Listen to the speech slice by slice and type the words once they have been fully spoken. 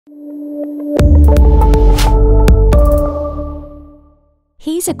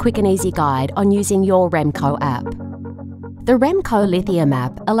Here's a quick and easy guide on using your REMCO app. The REMCO Lithium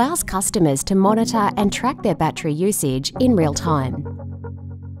App allows customers to monitor and track their battery usage in real time.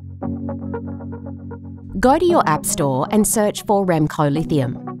 Go to your App Store and search for REMCO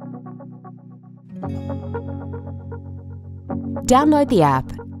Lithium. Download the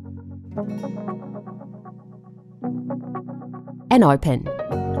app and open.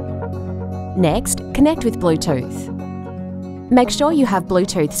 Next, connect with Bluetooth. Make sure you have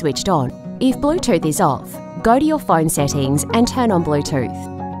Bluetooth switched on. If Bluetooth is off, go to your phone settings and turn on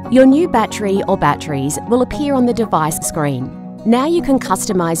Bluetooth. Your new battery or batteries will appear on the device screen. Now you can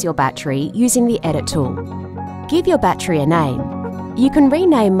customize your battery using the Edit tool. Give your battery a name. You can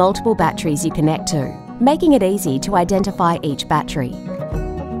rename multiple batteries you connect to, making it easy to identify each battery.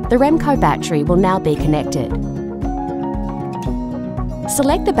 The REMCO battery will now be connected.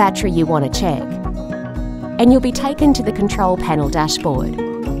 Select the battery you want to check, and you'll be taken to the Control Panel dashboard.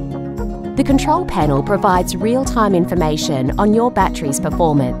 The Control Panel provides real-time information on your battery's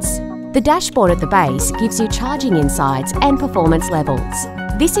performance. The dashboard at the base gives you charging insights and performance levels.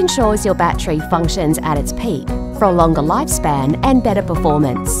 This ensures your battery functions at its peak for a longer lifespan and better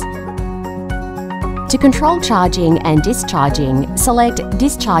performance. To control charging and discharging, select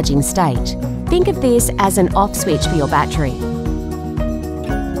Discharging State. Think of this as an off switch for your battery.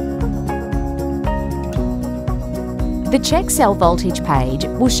 The Check Cell Voltage page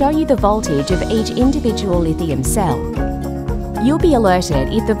will show you the voltage of each individual lithium cell. You'll be alerted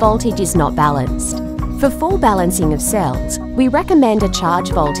if the voltage is not balanced. For full balancing of cells, we recommend a charge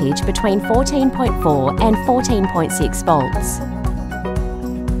voltage between 14.4 and 14.6 volts.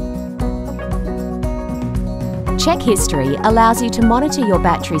 Check History allows you to monitor your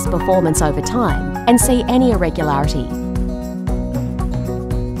battery's performance over time and see any irregularity.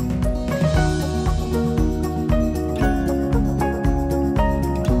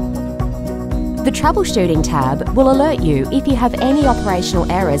 The Troubleshooting tab will alert you if you have any operational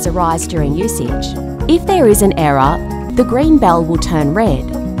errors arise during usage. If there is an error, the green bell will turn red.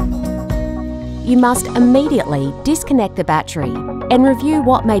 You must immediately disconnect the battery and review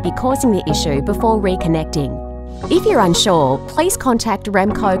what may be causing the issue before reconnecting. If you're unsure, please contact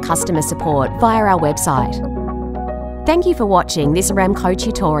REMCO customer support via our website. Thank you for watching this REMCO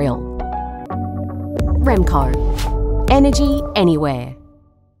tutorial. REMCO. Energy anywhere.